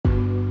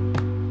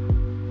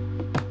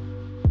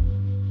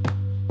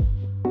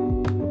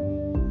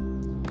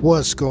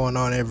What's going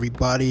on,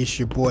 everybody? It's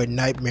your boy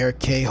Nightmare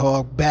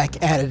K-Hawk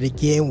back at it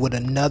again with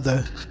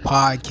another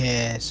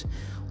podcast.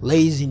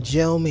 Ladies and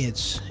gentlemen,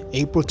 it's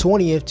April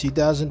 20th,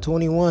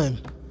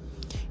 2021.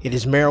 It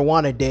is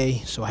Marijuana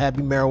Day, so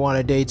happy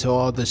Marijuana Day to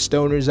all the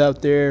stoners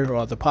out there,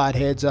 all the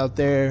potheads out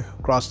there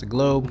across the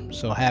globe.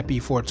 So happy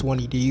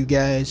 420 to you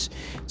guys.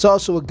 It's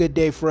also a good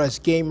day for us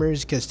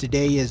gamers because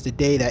today is the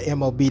day that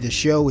MLB The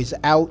Show is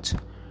out.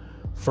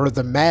 For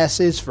the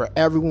masses, for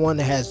everyone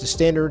that has the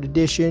standard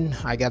edition,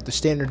 I got the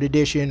standard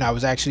edition. I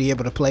was actually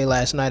able to play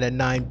last night at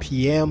 9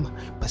 p.m.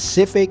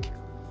 Pacific.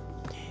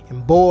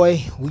 And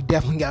boy, we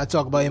definitely got to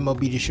talk about MLB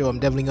The Show. I'm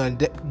definitely going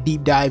to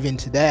deep dive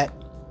into that.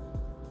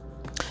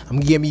 I'm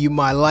giving you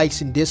my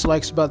likes and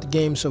dislikes about the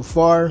game so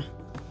far.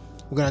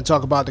 We're going to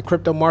talk about the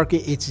crypto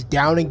market. It's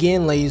down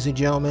again, ladies and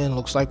gentlemen.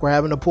 Looks like we're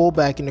having a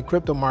pullback in the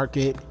crypto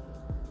market.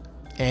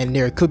 And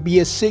there could be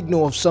a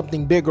signal of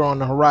something bigger on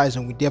the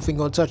horizon. We're definitely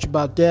going to touch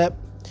about that.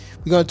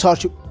 We're going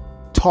to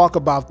talk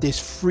about this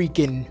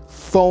freaking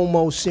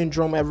FOMO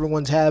syndrome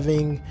everyone's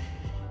having.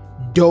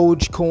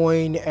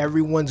 Dogecoin,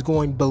 everyone's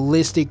going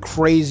ballistic,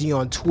 crazy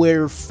on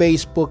Twitter,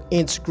 Facebook,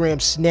 Instagram,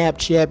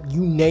 Snapchat, you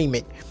name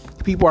it.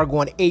 People are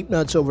going ape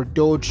nuts over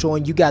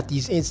Dogecoin. You got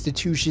these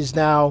institutions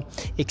now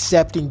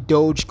accepting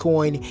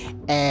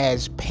Dogecoin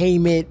as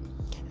payment.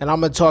 And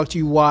I'm going to talk to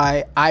you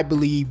why I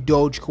believe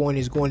Dogecoin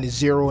is going to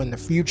zero in the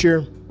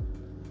future.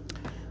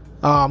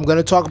 I'm going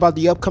to talk about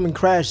the upcoming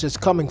crash that's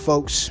coming,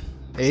 folks.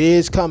 It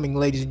is coming,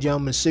 ladies and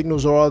gentlemen.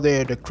 Signals are all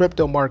there. The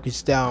crypto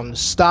market's down. The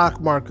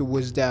stock market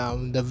was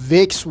down. The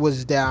VIX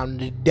was down.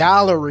 The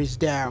dollar is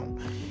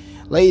down.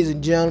 Ladies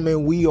and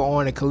gentlemen, we are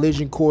on a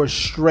collision course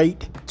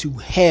straight to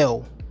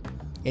hell.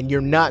 And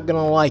you're not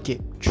going to like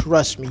it.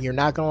 Trust me, you're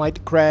not going to like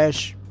the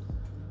crash.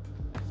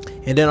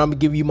 And then I'm going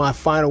to give you my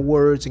final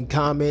words and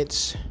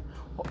comments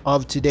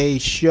of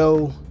today's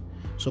show.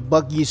 So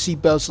buckle your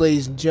seatbelts,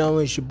 ladies and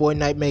gentlemen. It's your boy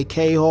Nightmare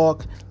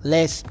K-Hawk.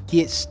 Let's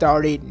get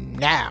started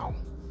now.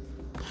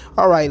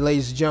 All right,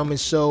 ladies and gentlemen.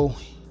 So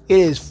it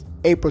is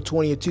April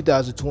 20th,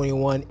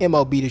 2021.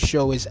 MLB The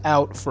Show is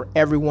out for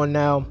everyone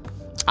now.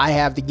 I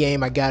have the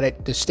game. I got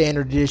it, the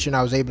standard edition.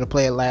 I was able to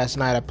play it last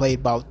night. I played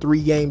about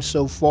 3 games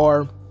so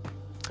far.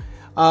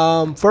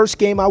 First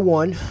game I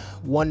won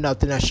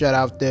 1-0. I shut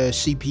out the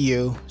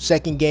CPU.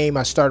 Second game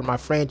I started my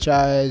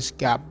franchise,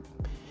 got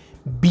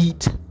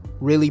beat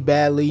really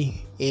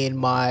badly in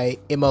my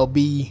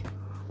MLB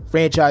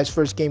franchise.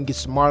 First game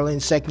against the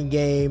Marlins. Second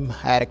game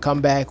I had a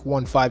comeback,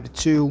 won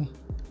 5-2.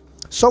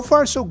 So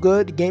far so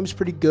good. The game's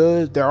pretty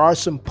good. There are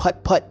some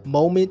putt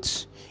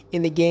moments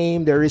in the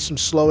game. There is some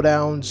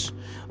slowdowns.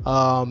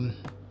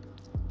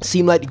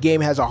 Seem like the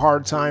game has a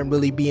hard time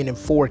really being in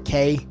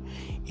 4K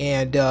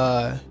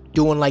and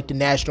doing like the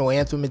national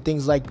anthem and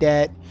things like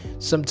that.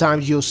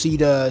 Sometimes you'll see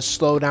the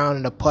slowdown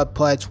and the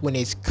putts when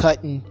it's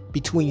cutting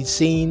between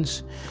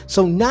scenes.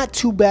 So not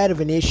too bad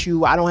of an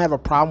issue. I don't have a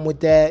problem with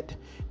that.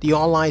 The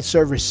online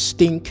servers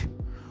stink.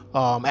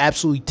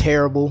 Absolutely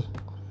terrible.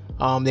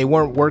 They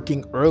weren't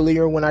working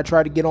earlier when I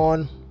tried to get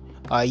on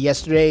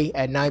yesterday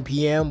at 9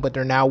 p.m., but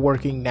they're now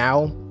working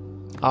now.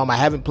 I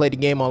haven't played the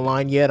game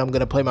online yet. I'm going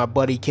to play my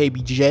buddy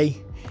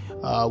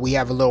KBJ. We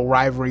have a little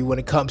rivalry when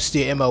it comes to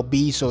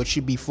MLB, so it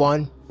should be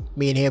fun.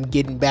 Me and him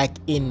getting back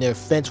in the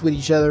fence with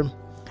each other.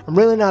 I'm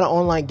really not an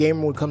online gamer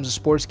when it comes to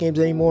sports games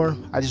anymore.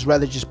 I just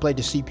rather just play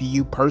the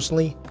CPU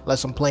personally,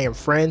 unless I'm playing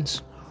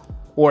friends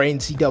or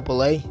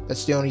NCAA.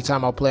 That's the only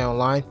time I'll play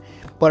online.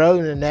 But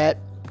other than that,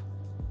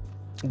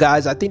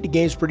 guys, I think the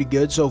game's pretty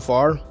good so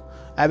far.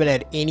 I haven't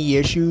had any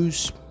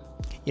issues.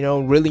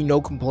 Really no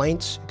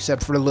complaints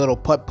except for the little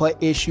putt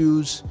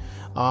issues.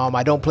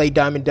 I don't play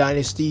Diamond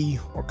Dynasty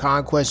or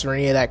Conquest or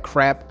any of that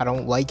crap. I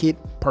don't like it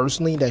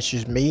personally. That's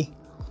just me.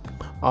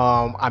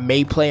 I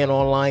may play an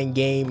online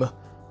game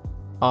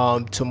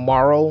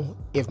tomorrow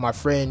if my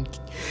friend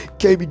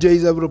KBJ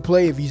is able to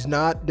play. If he's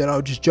not, then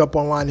I'll just jump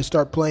online and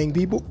start playing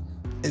people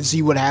and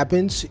see what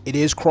happens. It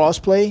is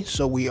crossplay,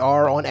 so we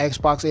are on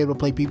Xbox able to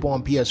play people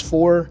on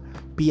PS4,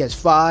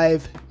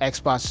 PS5,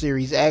 Xbox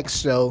Series X,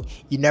 so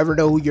you never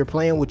know who you're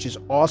playing, which is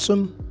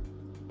awesome.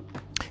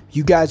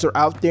 You guys are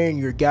out there and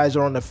your guys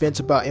are on the fence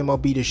about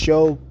MLB The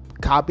Show,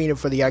 copying it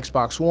for the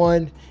Xbox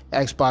One,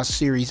 Xbox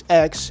Series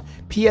X,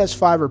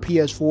 PS5 or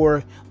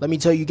PS4. Let me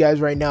tell you guys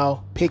right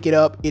now, pick it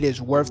up. It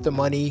is worth the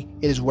money.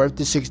 It is worth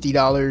the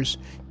 $60.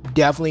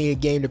 Definitely a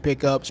game to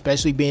pick up,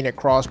 especially being at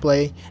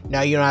crossplay.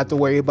 Now you don't have to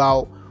worry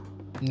about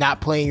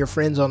not playing your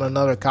friends on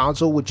another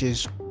console, which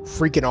is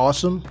freaking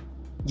awesome.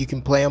 You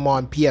can play them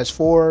on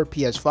PS4,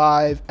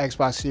 PS5,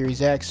 Xbox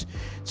Series X.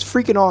 It's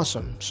freaking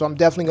awesome. So I'm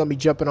definitely going to be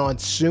jumping on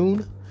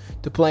soon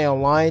to play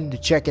online, to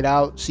check it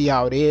out, see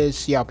how it is,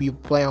 see how people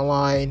play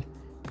online,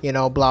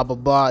 blah, blah,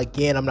 blah.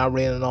 Again, I'm not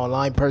really an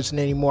online person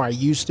anymore. I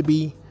used to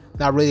be.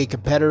 Not really a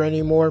competitor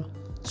anymore.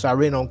 So I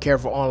really don't care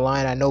for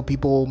online. I know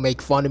people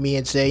make fun of me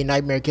and say,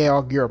 Nightmare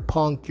K-Hawk, you're a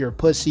punk, you're a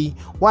pussy.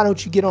 Why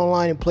don't you get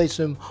online and play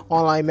some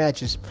online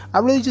matches? I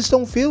really just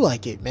don't feel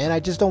like it, man. I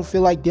just don't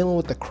feel like dealing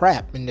with the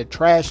crap and the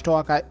trash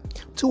talk. I'm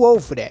too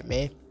old for that,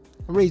 man.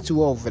 I'm really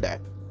too old for that.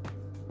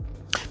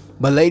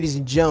 But ladies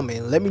and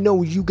gentlemen, let me know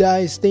what you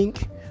guys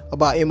think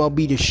about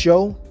MLB The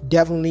Show.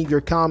 Definitely leave your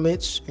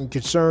comments and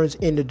concerns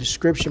in the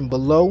description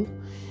below.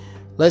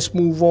 Let's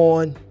move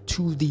on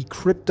to the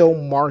crypto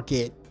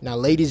market. Now,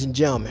 ladies and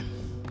gentlemen,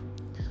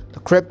 the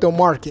crypto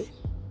market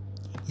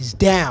is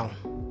down.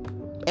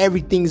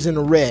 Everything's in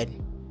the red.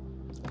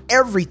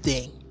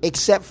 Everything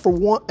except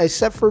for a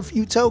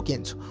few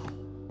tokens.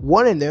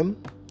 One of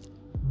them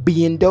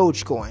being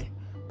Dogecoin.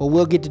 But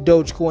we'll get to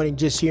Dogecoin in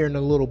just here in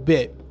a little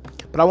bit.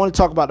 But I want to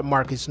talk about the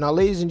markets. Now,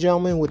 ladies and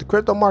gentlemen, with the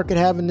crypto market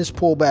having this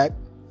pullback,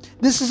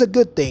 this is a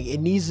good thing. It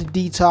needs to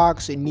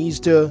detox. It needs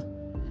to,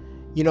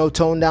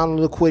 tone down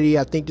the liquidity.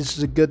 I think this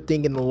is a good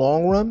thing in the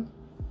long run.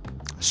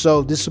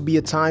 So this will be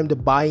a time to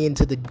buy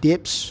into the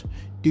dips.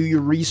 Do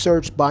your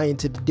research, buy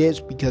into the dips,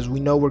 because we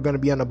know we're going to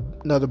be on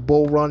another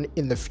bull run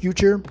in the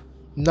future.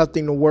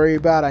 Nothing to worry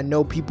about. I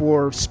know people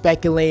were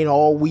speculating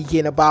all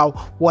weekend about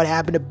what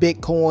happened to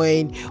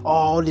Bitcoin.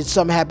 Oh, did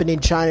something happen in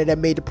China that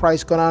made the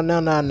price go down?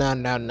 No.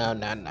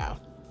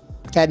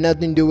 Had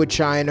nothing to do with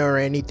China or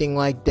anything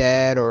like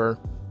that, or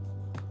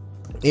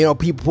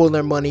people pulling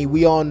their money.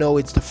 We all know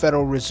it's the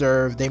Federal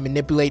Reserve. They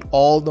manipulate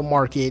all the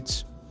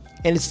markets,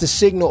 and it's the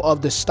signal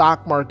of the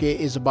stock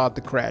market is about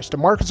to crash. The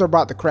markets are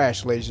about to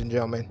crash, ladies and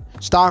gentlemen.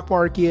 Stock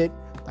market,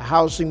 the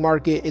housing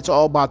market, it's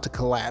all about to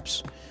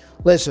collapse.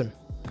 Listen.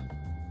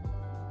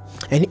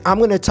 And I'm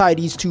going to tie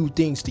these two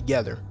things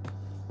together.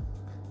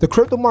 The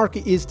crypto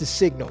market is the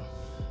signal.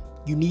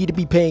 You need to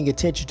be paying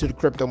attention to the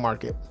crypto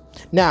market.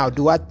 Now,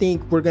 do I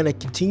think we're going to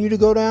continue to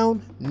go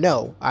down?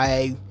 No.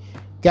 I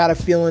got a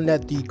feeling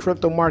that the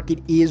crypto market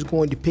is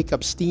going to pick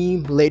up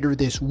steam later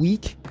this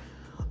week.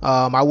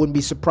 I wouldn't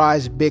be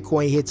surprised if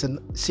Bitcoin hits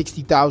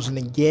 60,000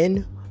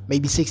 again,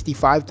 maybe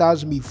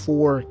 65,000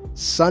 before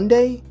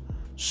Sunday.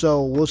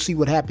 So we'll see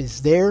what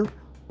happens there.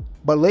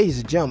 But ladies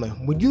and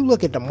gentlemen, when you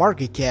look at the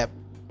market cap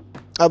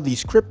of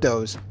these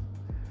cryptos,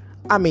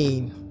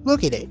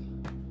 look at it.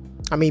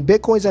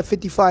 Bitcoin's at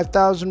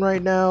 55,000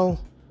 right now.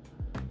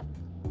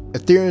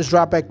 Ethereum's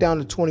dropped back down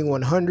to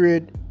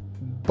 2,100.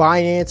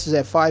 Binance is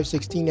at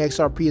 516.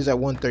 XRP is at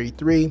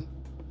 133.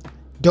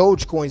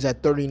 Dogecoin's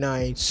at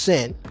 39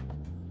 cents.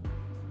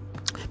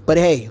 But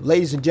hey,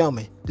 ladies and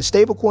gentlemen, the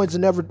stable coins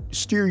will never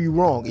steer you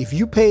wrong. If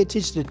you pay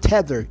attention to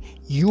Tether,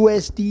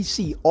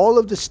 USDC, all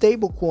of the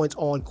stable coins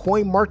on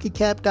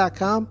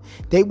coinmarketcap.com,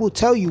 they will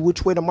tell you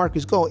which way the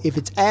market's going. If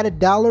it's at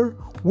 $1,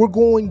 we're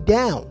going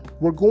down.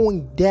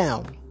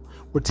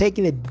 We're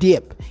taking a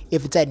dip.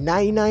 If it's at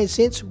 99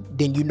 cents,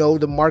 then you know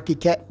the market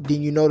cap,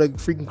 then you know the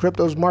freaking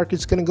cryptos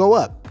market's going to go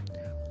up.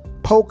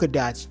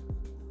 Polkadot's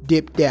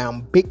dipped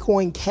down.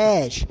 Bitcoin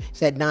Cash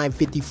is at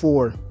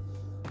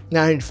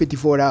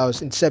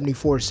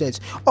 $954.74.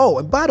 Oh,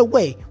 and by the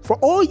way, for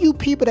all you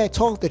people that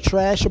talk the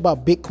trash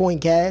about Bitcoin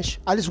Cash,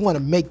 I just want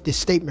to make this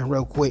statement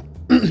real quick.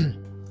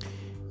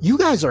 You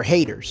guys are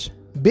haters.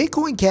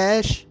 Bitcoin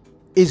Cash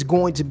is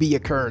going to be a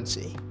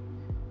currency.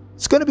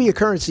 It's going to be a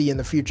currency in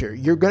the future.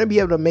 You're going to be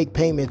able to make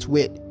payments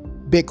with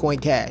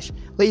Bitcoin Cash.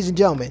 Ladies and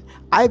gentlemen,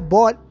 I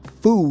bought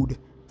food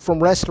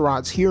from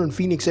restaurants here in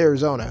Phoenix,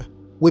 Arizona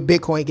with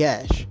Bitcoin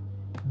Cash.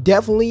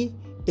 Definitely,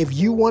 if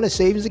you want a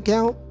savings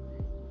account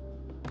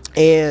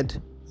and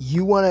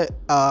you want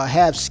to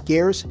have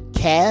scarce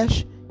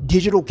cash,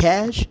 digital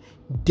cash,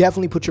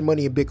 definitely put your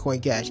money in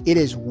Bitcoin Cash. It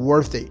is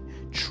worth it.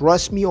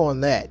 Trust me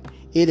on that.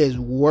 It is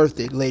worth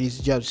it, ladies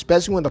and gentlemen.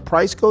 Especially when the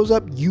price goes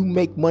up, you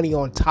make money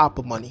on top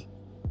of money.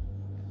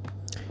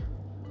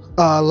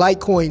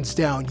 Litecoin's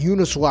down.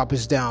 Uniswap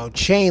is down.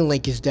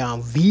 Chainlink is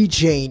down.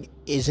 VeChain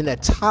is in the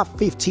top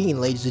 15,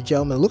 ladies and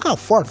gentlemen. Look how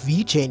far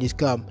VeChain has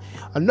come.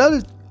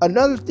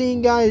 Another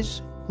thing,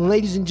 guys,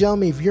 ladies and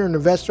gentlemen, if you're an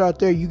investor out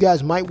there, you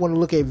guys might want to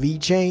look at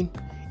VeChain.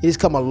 It has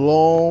come a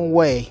long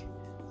way.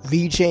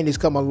 VeChain has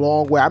come a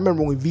long way. I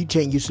remember when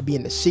VeChain used to be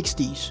in the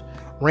 60s,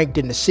 ranked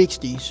in the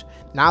 60s.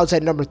 Now it's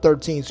at number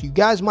 13. So you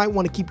guys might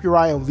want to keep your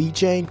eye on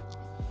VeChain.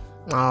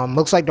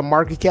 Looks like the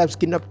market cap's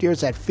getting up there.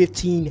 It's at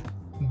 15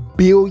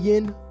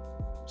 billion.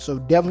 So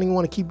definitely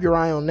want to keep your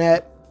eye on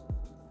that.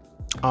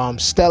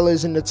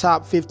 Stella's in the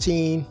top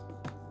 15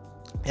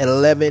 at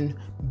 11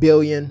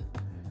 billion.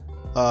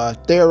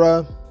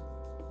 Thera.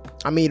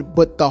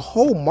 But the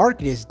whole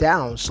market is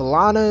down.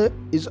 Solana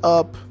is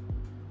up.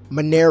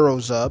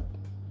 Monero's up.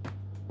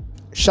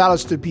 Shout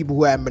outs to the people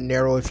who have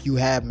Monero if you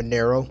have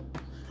Monero.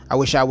 I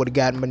wish I would have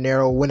gotten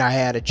Monero when I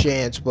had a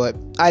chance, but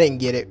I didn't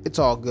get it. It's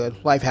all good.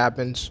 Life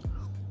happens.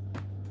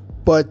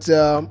 But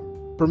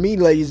for me,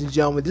 ladies and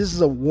gentlemen, this is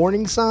a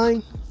warning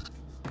sign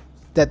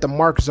that the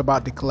market's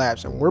about to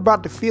collapse. And we're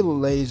about to feel it,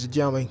 ladies and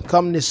gentlemen.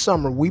 Come this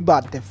summer, we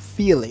about to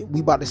feel it. We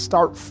about to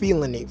start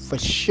feeling it for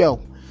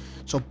sure.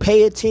 So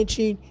pay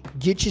attention.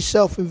 Get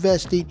yourself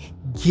invested.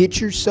 Get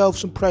yourself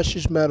some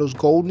precious metals,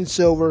 gold and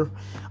silver.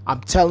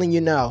 I'm telling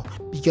you now,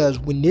 because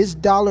when this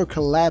dollar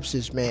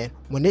collapses, man,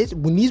 when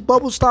these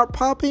bubbles start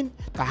popping,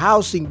 the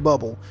housing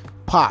bubble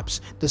pops,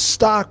 the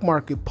stock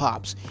market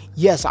pops.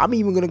 Yes, I'm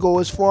even going to go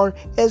as far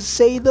as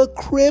say the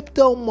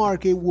crypto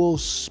market will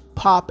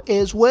pop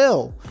as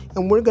well.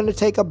 And we're going to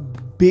take a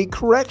big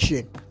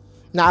correction.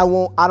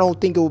 Now, I don't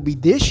think it will be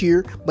this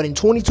year, but in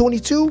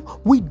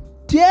 2022, we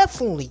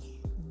definitely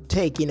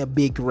taking a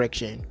big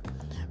correction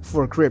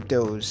for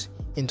cryptos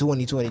in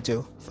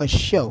 2022. For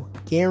sure.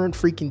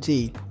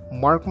 Guaranteed.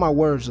 Mark my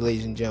words,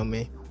 ladies and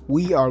gentlemen.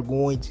 We are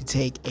going to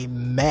take a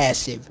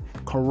massive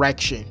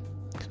correction.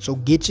 So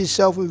get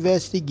yourself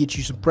invested, get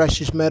you some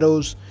precious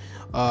metals,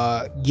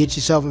 get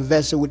yourself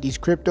invested with these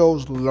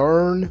cryptos,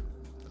 learn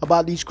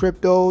about these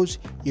cryptos.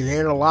 You're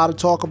hearing a lot of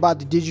talk about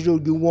the digital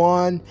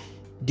yuan.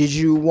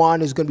 Digital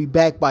yuan is going to be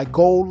backed by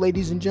gold,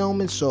 ladies and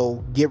gentlemen,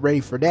 so get ready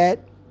for that.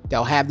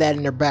 They'll have that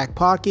in their back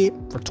pocket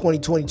for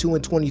 2022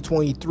 and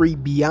 2023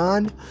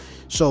 beyond.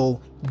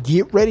 So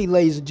get ready,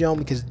 ladies and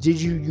gentlemen, because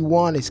digital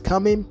yuan is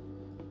coming.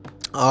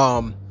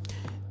 The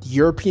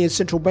European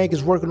Central Bank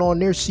is working on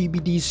their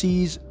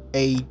CBDCs,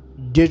 a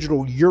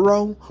digital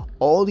euro.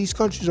 All these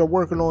countries are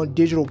working on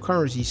digital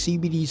currency,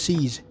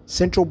 CBDCs,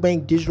 central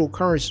bank digital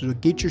currencies. So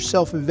get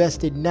yourself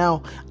invested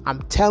now.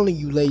 I'm telling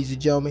you, ladies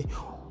and gentlemen.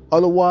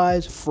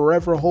 Otherwise,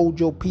 forever hold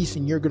your peace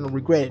and you're going to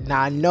regret it.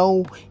 Now, I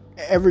know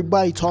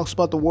everybody talks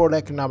about the World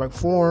Economic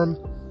Forum,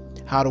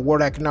 how the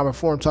World Economic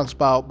Forum talks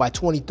about by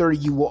 2030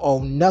 you will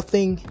own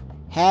nothing,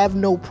 have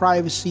no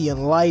privacy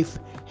in life,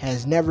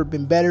 has never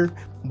been better.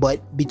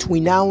 But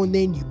between now and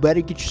then, you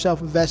better get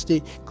yourself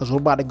invested, because we're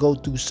about to go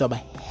through some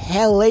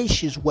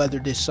hellacious weather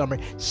this summer,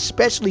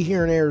 especially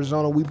here in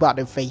Arizona. We about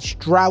to face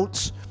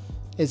droughts.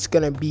 It's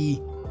going to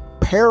be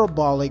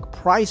parabolic.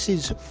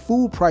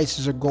 Food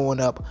prices are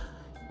going up.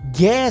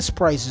 Gas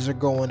prices are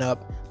going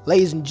up.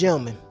 Ladies and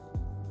gentlemen,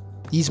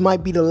 these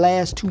might be the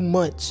last 2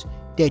 months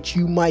that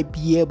you might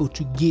be able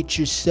to get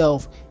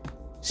yourself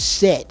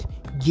set.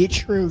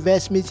 Get your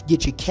investments,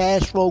 get your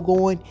cash flow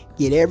going,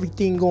 get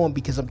everything going,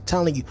 because I'm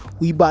telling you,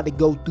 we about to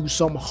go through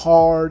some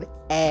hard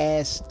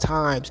ass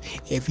times.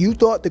 If you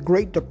thought the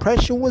Great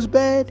Depression was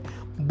bad,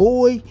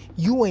 boy,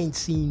 you ain't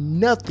seen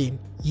nothing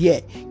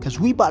yet, because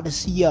we about to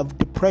see a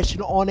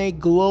depression on a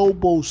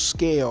global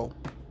scale,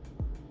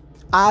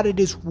 out of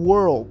this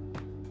world.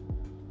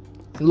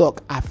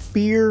 Look, I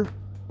fear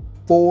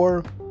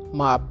for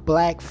my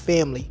black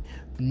family.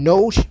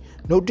 No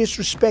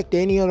disrespect to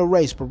any other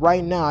race, but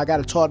right now I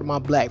gotta talk to my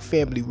black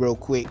family real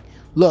quick.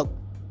 Look,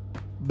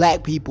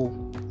 black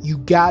people, you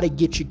gotta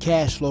get your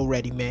cash flow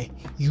ready, man.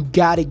 You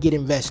gotta get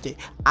invested.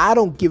 I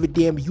don't give a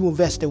damn if you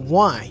invest in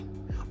wine,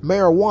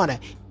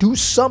 marijuana, do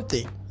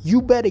something. You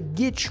better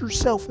get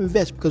yourself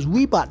invested, because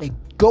we about to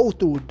go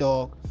through it,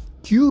 dog.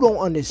 You don't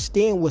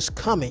understand what's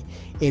coming.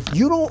 If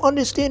you don't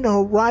understand the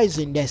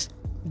horizon,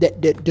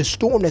 the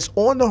storm that's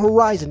on the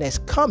horizon that's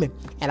coming,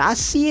 and I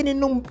see it in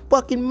them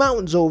fucking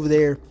mountains over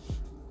there,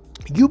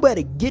 you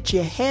better get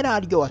your head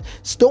out of your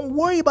ass. Don't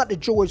worry about the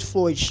George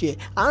Floyd shit.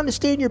 I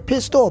understand you're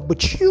pissed off,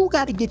 but you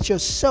got to get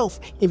yourself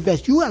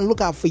invested. You got to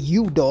look out for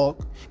you,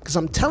 dog. Because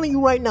I'm telling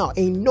you right now,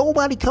 ain't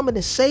nobody coming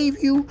to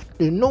save you.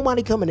 There's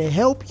nobody coming to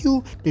help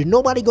you. There's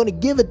nobody going to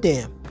give a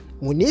damn.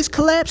 When this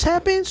collapse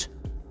happens,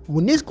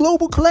 when this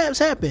global collapse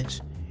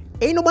happens,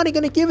 ain't nobody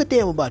going to give a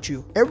damn about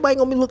you. Everybody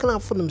going to be looking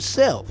out for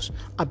themselves.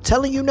 I'm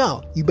telling you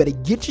now, you better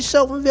get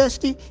yourself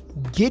invested,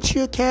 get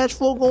your cash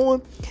flow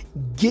going,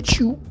 get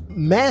you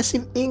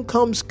massive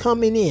incomes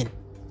coming in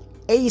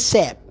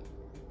ASAP.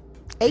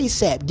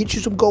 Get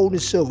you some gold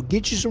and silver,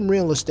 get you some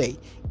real estate,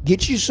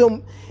 get you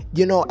some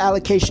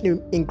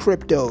allocation in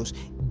cryptos,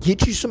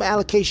 get you some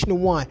allocation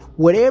in wine.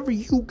 Whatever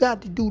you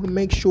got to do to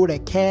make sure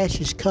that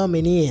cash is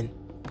coming in.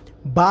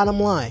 Bottom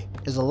line,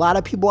 there's a lot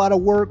of people out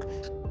of work.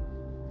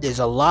 There's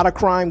a lot of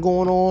crime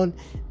going on.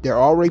 They're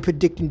already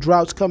predicting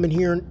droughts coming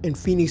here in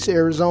Phoenix,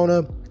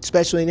 Arizona,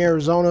 especially in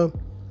Arizona.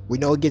 We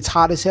know it gets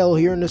hot as hell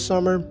here in the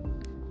summer.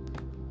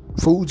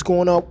 Food's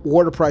going up,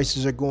 water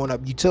prices are going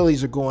up,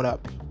 utilities are going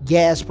up,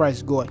 gas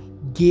prices are going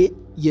up. Get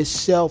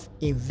yourself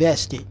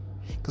invested.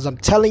 Because I'm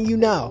telling you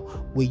now,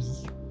 with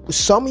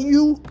some of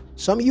you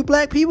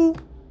black people,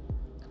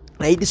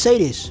 I hate to say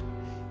this,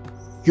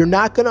 you're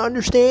not going to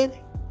understand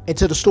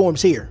until the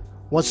storm's here.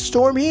 Once the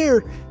storm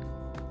here,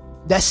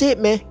 that's it,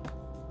 man.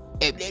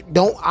 I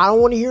don't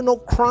want to hear no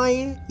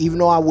crying, even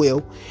though I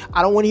will.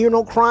 I don't want to hear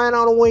no crying.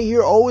 I don't want to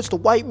hear, oh, it's the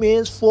white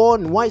man's fault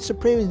and white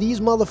supremacy,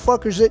 these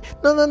motherfuckers.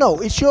 No.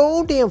 It's your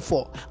own damn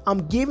fault.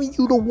 I'm giving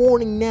you the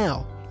warning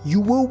now. You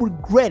will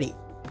regret it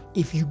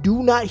if you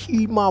do not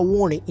heed my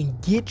warning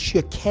and get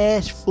your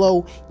cash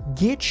flow,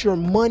 get your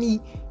money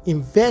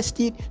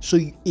invested so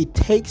it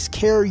takes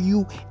care of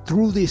you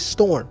through this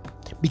storm.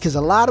 Because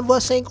a lot of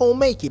us ain't going to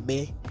make it,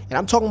 man. And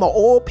I'm talking about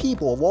all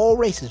people of all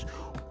races.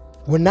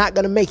 We're not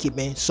going to make it,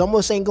 man. Some of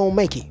us ain't going to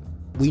make it.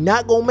 We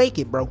not going to make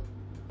it, bro.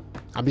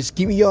 I'm just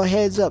giving y'all a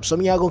heads up. Some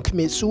of y'all going to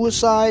commit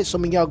suicide.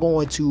 Some of y'all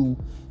going to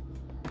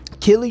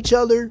kill each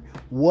other.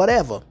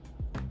 Whatever.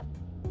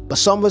 But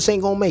some of us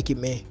ain't going to make it,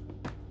 man.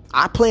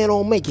 I plan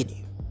on making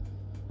it.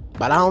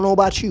 But I don't know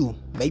about you.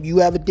 Maybe you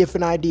have a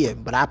different idea.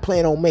 But I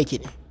plan on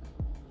making it.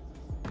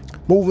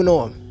 Moving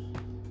on.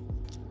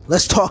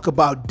 Let's talk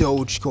about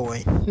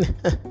Dogecoin.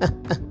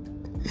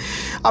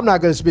 I'm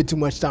not going to spend too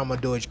much time on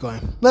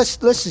Dogecoin. Let's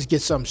just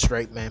get something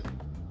straight, man.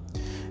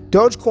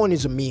 Dogecoin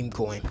is a meme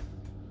coin.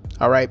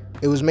 All right?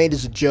 It was made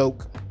as a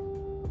joke.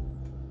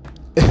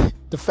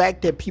 The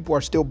fact that people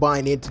are still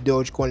buying into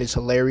Dogecoin is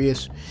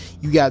hilarious.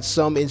 You got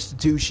some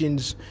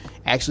institutions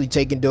actually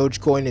taking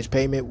Dogecoin as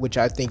payment, which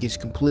I think is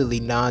completely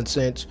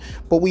nonsense.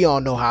 But we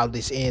all know how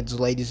this ends,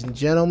 ladies and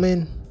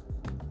gentlemen.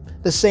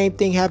 The same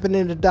thing happened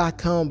in the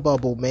dot-com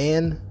bubble,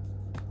 man.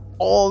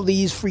 All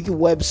these freaking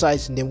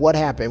websites, and then what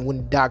happened when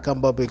the dot-com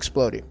bubble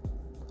exploded?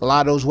 A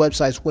lot of those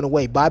websites went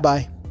away.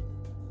 Bye-bye.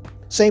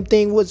 Same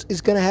thing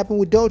is going to happen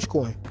with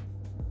Dogecoin.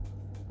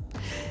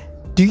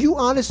 Do you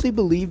honestly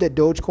believe that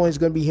Dogecoin is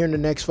going to be here in the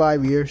next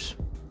 5 years?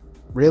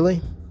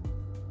 Really?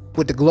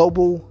 With the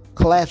global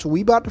collapse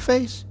we about to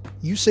face?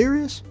 You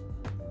serious?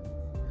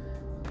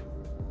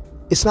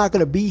 It's not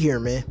going to be here,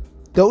 man.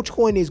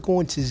 Dogecoin is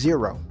going to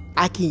zero.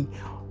 I don't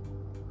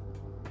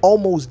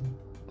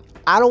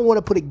want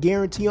to put a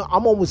guarantee on.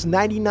 I'm almost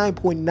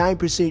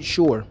 99.9%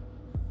 sure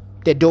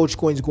that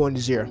Dogecoin is going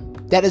to zero.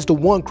 That is the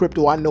one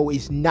crypto I know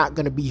is not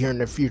going to be here in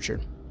the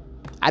future.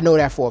 I know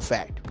that for a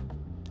fact.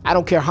 I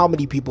don't care how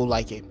many people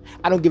like it.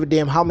 I don't give a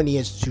damn how many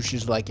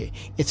institutions like it.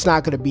 It's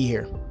not going to be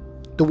here.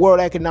 The World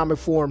Economic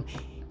Forum,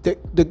 the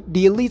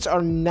elites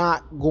are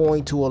not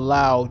going to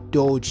allow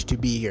Doge to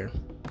be here.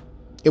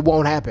 It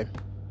won't happen.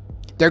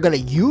 They're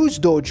going to use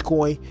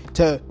Dogecoin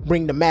to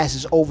bring the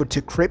masses over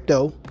to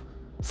crypto.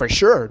 For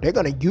sure. They're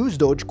going to use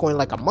Dogecoin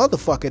like a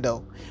motherfucker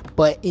though.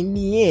 But in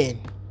the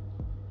end,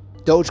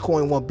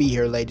 Dogecoin won't be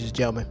here, ladies and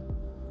gentlemen.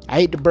 I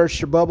hate to burst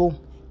your bubble.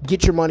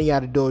 Get your money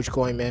out of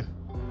Dogecoin, man.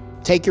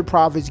 Take your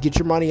profits, get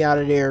your money out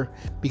of there,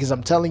 because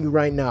I'm telling you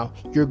right now,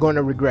 you're going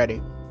to regret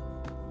it.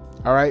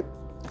 All right?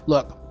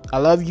 Look, I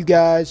love you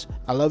guys.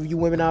 I love you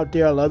women out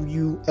there. I love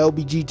you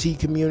LBGT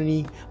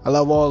community. I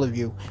love all of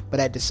you. But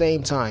at the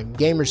same time,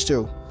 gamers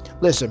too.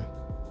 Listen,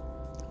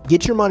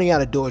 get your money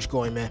out of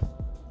Dogecoin, man.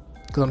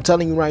 Because I'm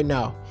telling you right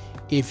now,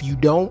 if you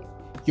don't,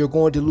 you're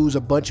going to lose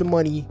a bunch of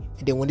money.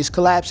 And then when this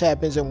collapse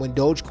happens and when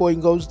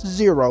Dogecoin goes to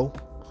zero,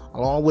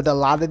 along with a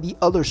lot of the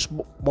other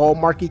small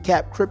market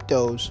cap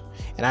cryptos,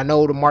 and I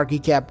know the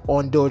market cap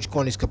on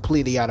Dogecoin is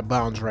completely out of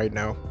bounds right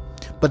now,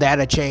 but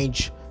that'll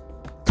change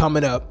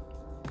coming up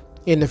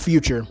in the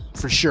future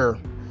for sure.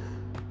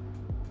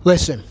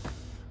 Listen,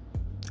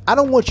 I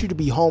don't want you to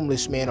be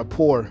homeless, man, or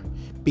poor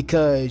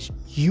because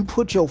you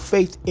put your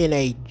faith in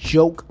a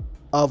joke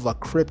of a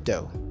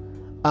crypto,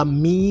 a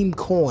meme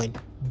coin,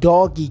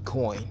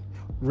 Dogecoin.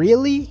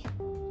 Really?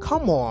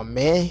 Come on,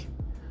 man.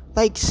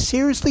 Like,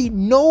 seriously,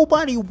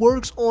 nobody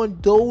works on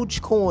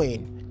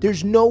Dogecoin.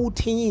 There's no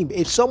team.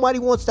 If somebody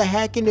wants to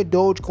hack into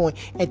Dogecoin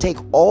and take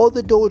all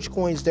the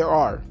Dogecoins there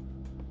are,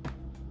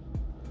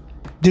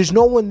 there's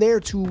no one there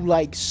to,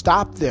 like,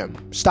 stop them.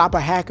 Stop a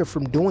hacker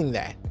from doing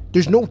that.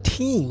 There's no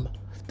team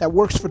that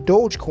works for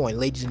Dogecoin,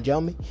 ladies and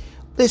gentlemen.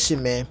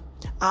 Listen, man,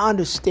 I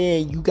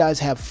understand you guys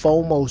have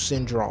FOMO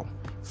syndrome,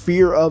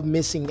 fear of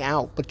missing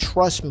out. But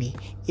trust me,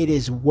 it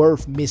is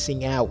worth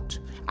missing out.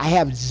 I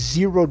have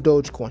 0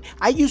 Dogecoin.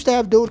 I used to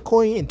have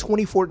Dogecoin in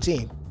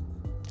 2014.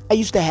 I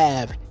used to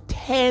have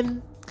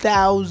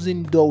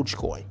 10,000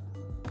 Dogecoin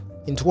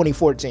in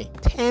 2014.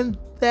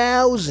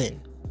 10,000.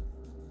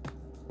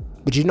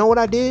 But you know what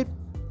I did?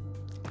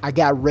 I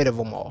got rid of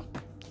them all.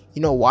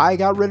 You know why I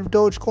got rid of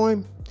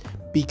Dogecoin?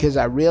 Because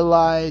I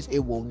realized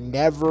it will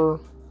never,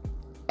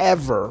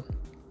 ever,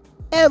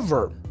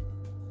 ever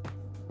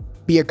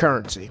be a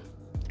currency.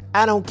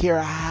 I don't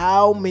care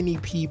how many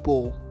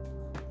people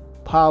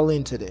pile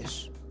into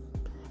this.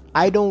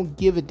 I don't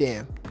give a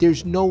damn.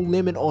 There's no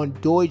limit on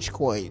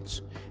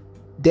Dogecoins.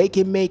 They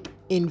can make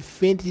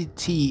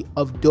infinity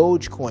of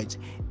Dogecoins.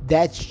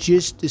 That's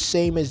just the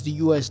same as the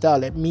US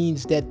dollar. It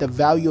means that the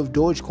value of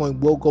Dogecoin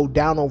will go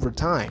down over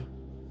time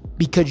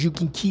because you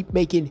can keep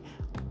making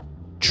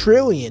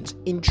trillions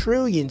and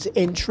trillions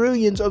and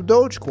trillions of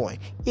Dogecoin.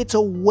 It's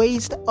a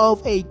waste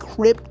of a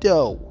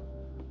crypto.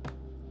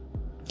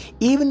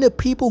 Even the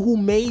people who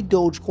made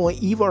Dogecoin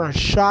even are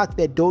shocked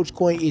that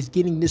Dogecoin is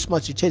getting this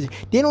much attention.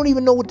 They don't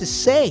even know what to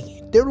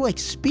say. They're like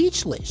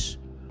speechless.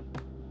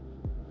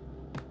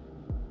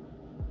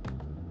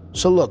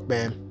 So look,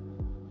 man.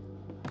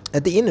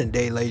 At the end of the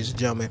day, ladies and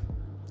gentlemen,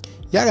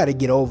 y'all got to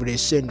get over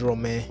this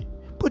syndrome, man.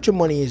 Put your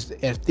money in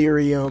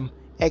Ethereum,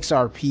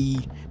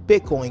 XRP,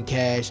 Bitcoin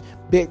Cash,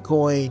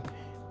 Bitcoin,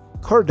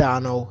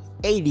 Cardano,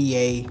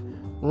 ADA,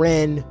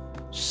 Ren,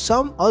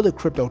 some other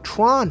crypto,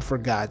 Tron, for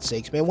God's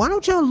sakes, man. Why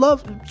don't y'all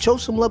show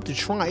some love to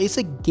Tron? It's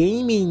a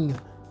gaming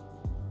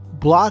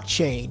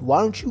blockchain.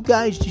 Why don't you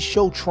guys just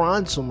show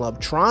Tron some love?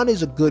 Tron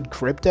is a good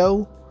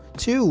crypto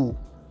too.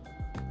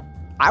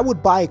 I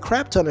would buy a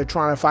crap ton of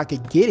Tron if I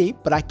could get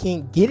it, but I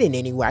can't get it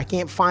anywhere. I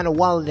can't find a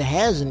wallet that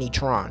has any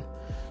Tron.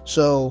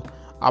 So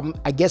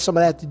I guess I'm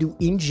gonna have to do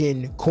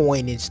Engine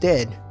Coin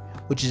instead,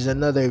 which is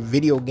another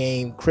video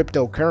game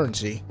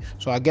cryptocurrency.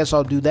 So I guess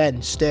I'll do that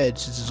instead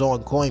since it's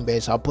on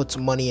Coinbase. I'll put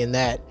some money in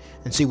that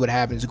and see what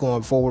happens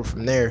going forward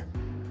from there.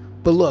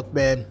 But look,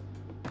 man,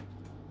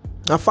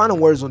 my final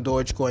words on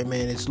Dogecoin,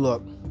 man, is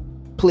look,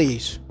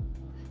 please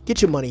get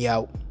your money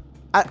out.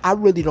 I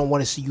really don't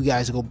want to see you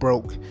guys go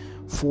broke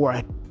for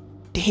a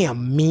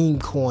damn meme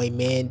coin,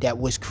 man, that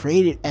was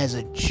created as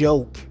a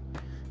joke.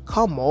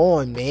 Come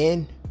on,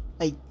 man.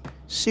 Like,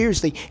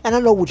 Seriously. And I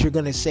know what you're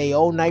going to say.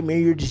 Oh, Nightmare,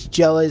 you're just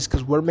jealous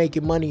because we're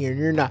making money and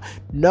you're not.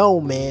 No,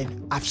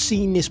 man. I've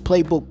seen this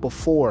playbook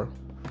before.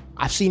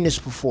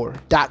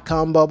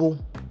 .com bubble.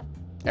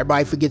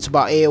 Everybody forgets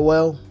about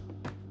AOL.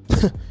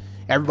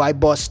 Everybody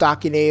bought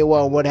stock in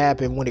AOL. And what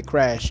happened when it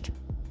crashed?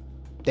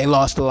 They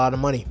lost a lot of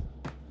money.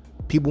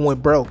 People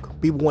went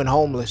broke. People went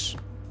homeless.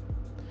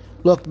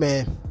 Look,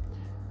 man.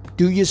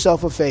 Do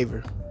yourself a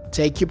favor.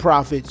 Take your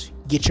profits.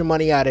 Get your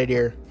money out of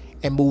there.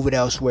 And move it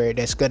elsewhere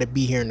that's going to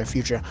be here in the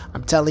future.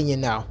 I'm telling you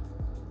now.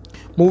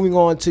 Moving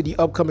on to the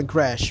upcoming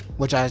crash,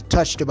 which I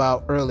touched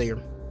about earlier.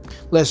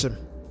 Listen,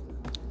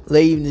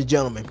 ladies and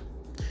gentlemen,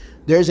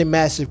 there's a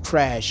massive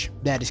crash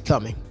that is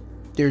coming.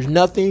 There's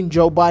nothing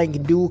Joe Biden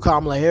can do,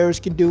 Kamala Harris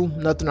can do,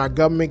 nothing our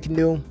government can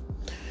do.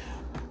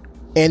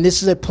 And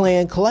this is a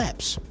planned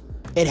collapse.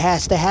 It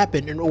has to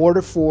happen in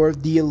order for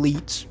the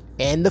elites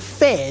and the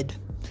Fed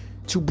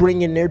to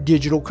bring in their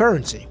digital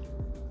currency,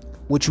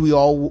 which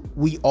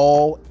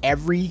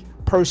every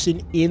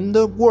person in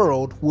the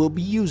world will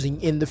be using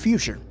in the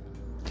future.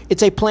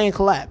 It's a planned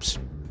collapse.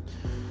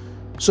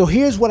 So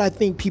here's what I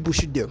think people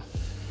should do.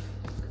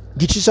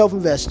 Get yourself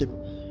invested.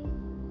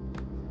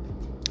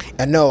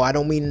 And no, I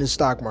don't mean in the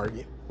stock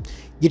market.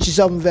 Get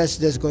yourself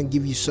invested that's going to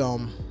give you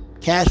some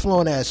cash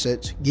flowing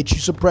assets. Get you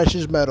some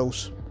precious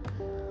metals.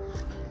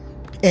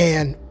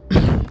 And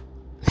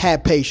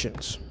have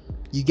patience.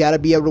 You got to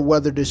be able to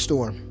weather this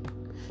storm.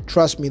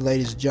 Trust me,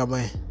 ladies and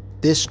gentlemen.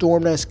 This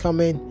storm that's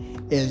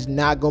coming is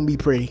not going to be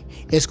pretty.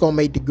 It's going to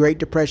make the Great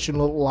Depression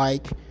look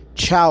like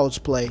child's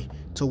play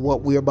to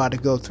what we're about to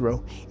go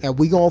through. And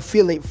we're going to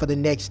feel it for the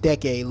next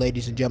decade,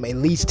 ladies and gentlemen,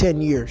 at least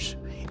 10 years.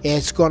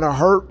 It's going to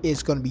hurt.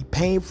 It's going to be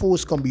painful.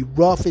 It's going to be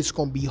rough. It's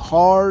going to be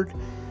hard.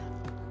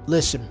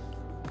 Listen.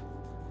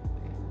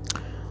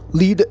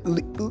 Leave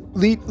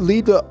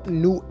the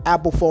new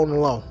Apple phone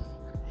alone.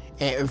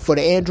 And for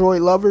the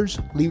Android lovers,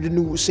 leave the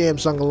new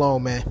Samsung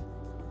alone, man.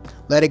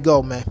 Let it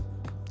go, man.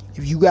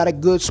 If you got a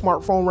good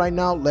smartphone right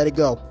now, let it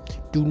go.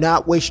 Do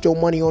not waste your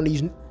money on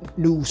these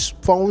new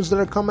phones that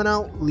are coming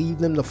out. Leave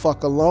them the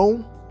fuck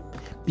alone,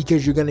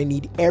 because you're going to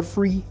need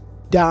every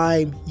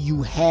dime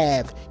you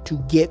have to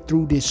get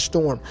through this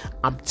storm.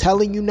 I'm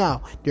telling you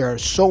now, there are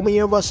so many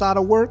of us out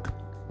of work.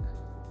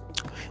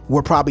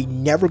 We're probably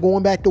never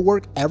going back to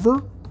work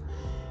ever.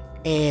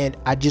 And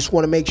I just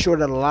want to make sure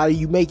that a lot of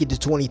you make it to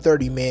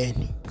 2030,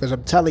 man. Because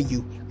I'm telling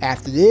you,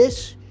 after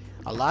this,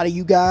 a lot of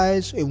you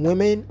guys and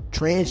women,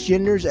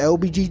 transgenders,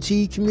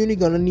 LGBT community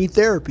going to need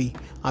therapy.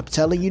 I'm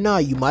telling you now,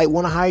 you might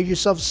want to hire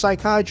yourself a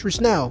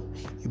psychiatrist now.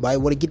 You might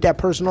want to get that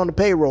person on the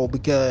payroll,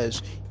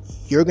 because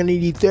you're going to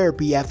need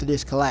therapy after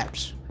this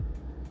collapse.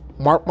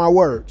 Mark my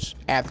words.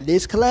 After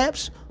this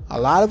collapse, a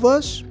lot of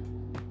us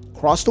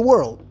across the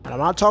world, and I'm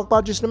not talking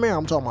about just America,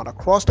 I'm talking about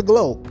across the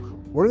globe,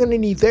 we're going to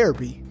need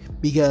therapy,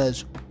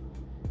 because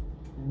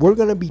we're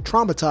going to be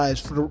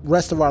traumatized for the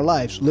rest of our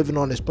lives living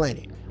on this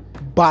planet.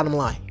 Bottom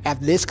line,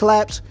 after this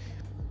collapse,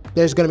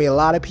 there's going to be a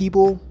lot of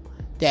people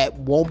that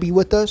won't be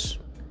with us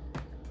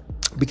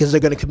because they're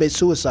going to commit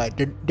suicide.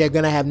 They're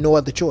going to have no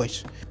other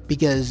choice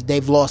because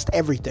they've lost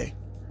everything.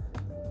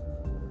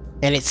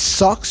 And it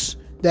sucks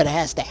that it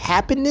has to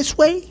happen this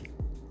way,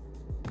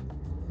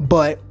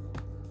 but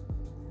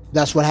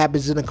that's what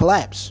happens in a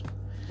collapse.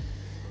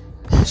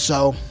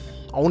 So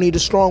only the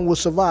strong will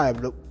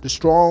survive. The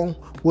strong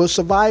will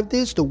survive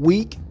this. The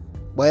weak,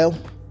 well,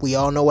 we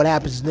all know what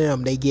happens to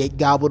them. They get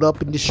gobbled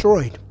up and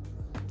destroyed.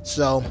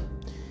 So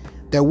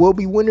there will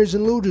be winners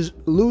and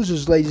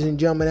losers, ladies and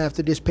gentlemen,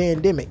 after this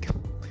pandemic.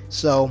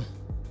 So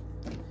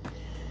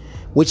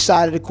which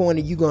side of the coin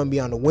are you going to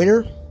be on, the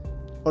winner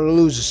or the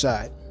loser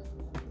side?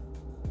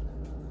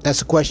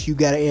 That's a question you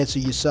got to answer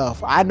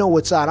yourself. I know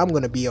what side I'm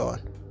going to be on.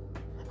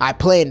 I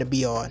plan to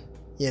be on,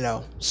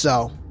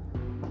 so.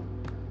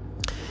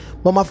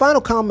 But my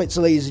final comments,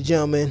 ladies and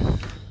gentlemen,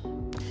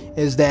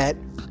 is that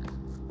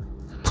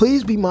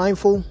please be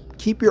mindful.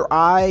 Keep your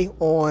eye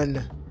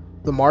on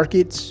the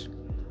markets.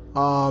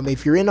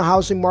 If you're in the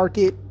housing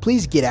market,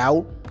 please get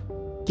out.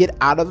 Get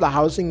out of the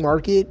housing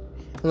market.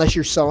 Unless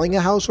you're selling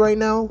a house right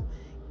now,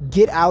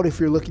 get out if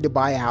you're looking to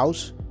buy a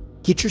house.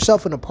 Get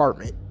yourself an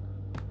apartment.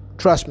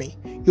 Trust me,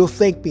 you'll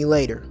thank me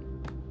later.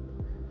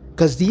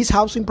 Because these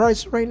housing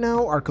prices right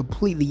now are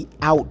completely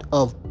out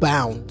of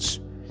bounds.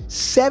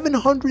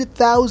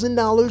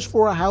 $700,000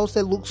 for a house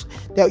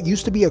that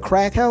used to be a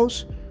crack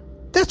house?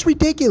 That's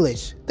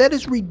ridiculous. That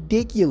is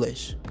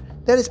ridiculous.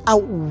 That is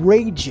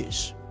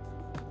outrageous.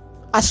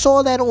 I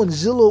saw that on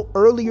Zillow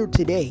earlier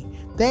today.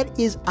 That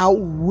is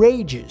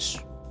outrageous.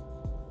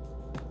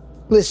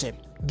 Listen,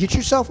 get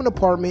yourself an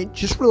apartment,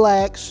 just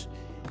relax,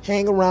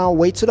 hang around,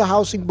 wait till the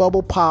housing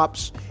bubble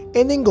pops,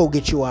 and then go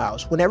get you a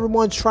house. When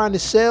everyone's trying to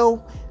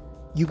sell,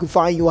 you can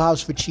find you a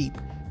house for cheap.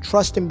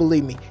 Trust and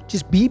believe me.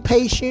 Just be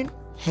patient,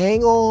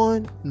 hang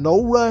on,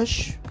 no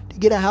rush to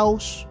get a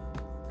house.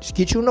 Just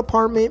get you an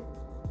apartment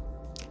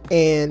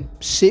and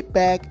sit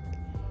back,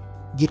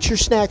 get your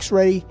snacks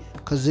ready,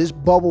 because these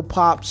bubble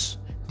poppings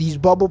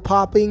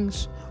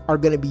are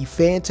going to be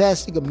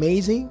fantastic,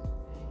 amazing.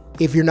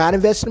 If you're not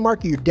investing in the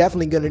market, you're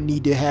definitely going to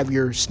need to have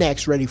your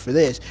snacks ready for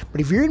this.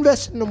 But if you're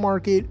investing in the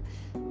market,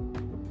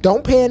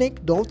 don't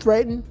panic, don't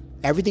threaten.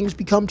 Everything's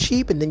become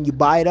cheap, and then you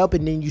buy it up,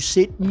 and then you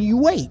sit and you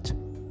wait.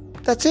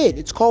 That's it.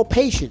 It's called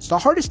patience. The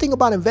hardest thing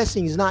about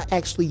investing is not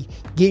actually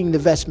getting the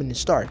investment to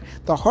start.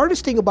 The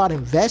hardest thing about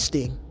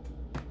investing,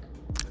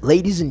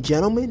 ladies and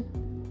gentlemen,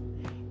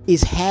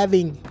 is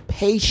having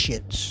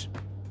patience.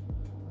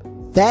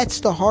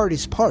 That's the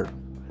hardest part.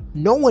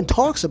 No one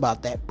talks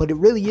about that, but it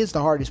really is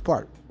the hardest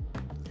part.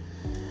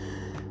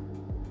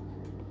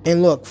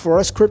 And look, for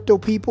us crypto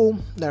people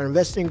that are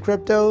investing in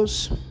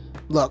cryptos,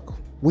 look,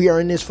 we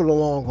are in this for the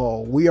long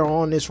haul. We are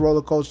on this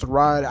roller coaster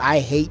ride. I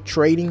hate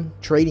trading.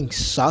 Trading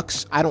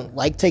sucks. I don't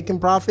like taking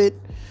profit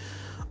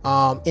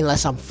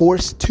unless I'm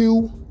forced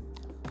to.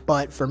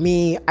 But for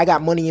me, I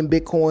got money in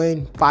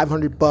Bitcoin,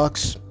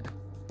 $500,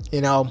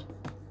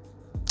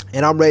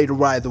 and I'm ready to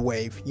ride the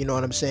wave. You know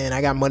what I'm saying?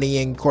 I got money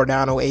in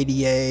Cardano,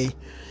 ADA,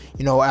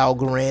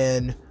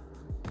 Algorand,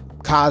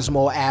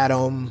 Cosmo,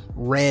 Atom,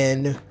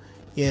 Ren,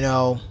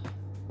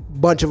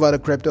 bunch of other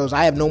cryptos.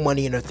 I have no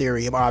money in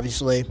Ethereum,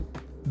 obviously.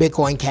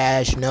 Bitcoin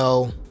Cash,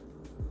 no.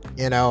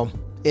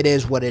 It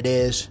is what it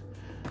is.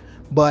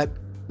 But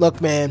look,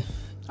 man,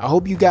 I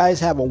hope you guys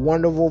have a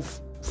wonderful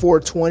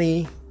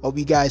 420. Hope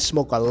you guys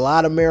smoke a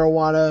lot of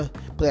marijuana,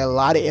 play a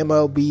lot of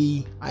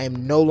MLB. I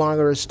am no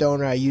longer a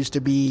stoner. I used to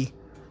be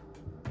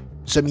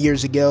some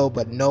years ago,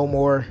 but no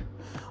more.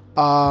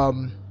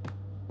 And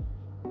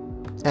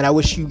I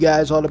wish you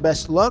guys all the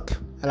best of luck,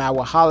 and I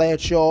will holler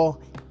at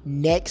y'all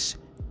next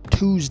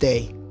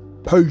Tuesday.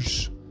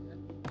 Peace.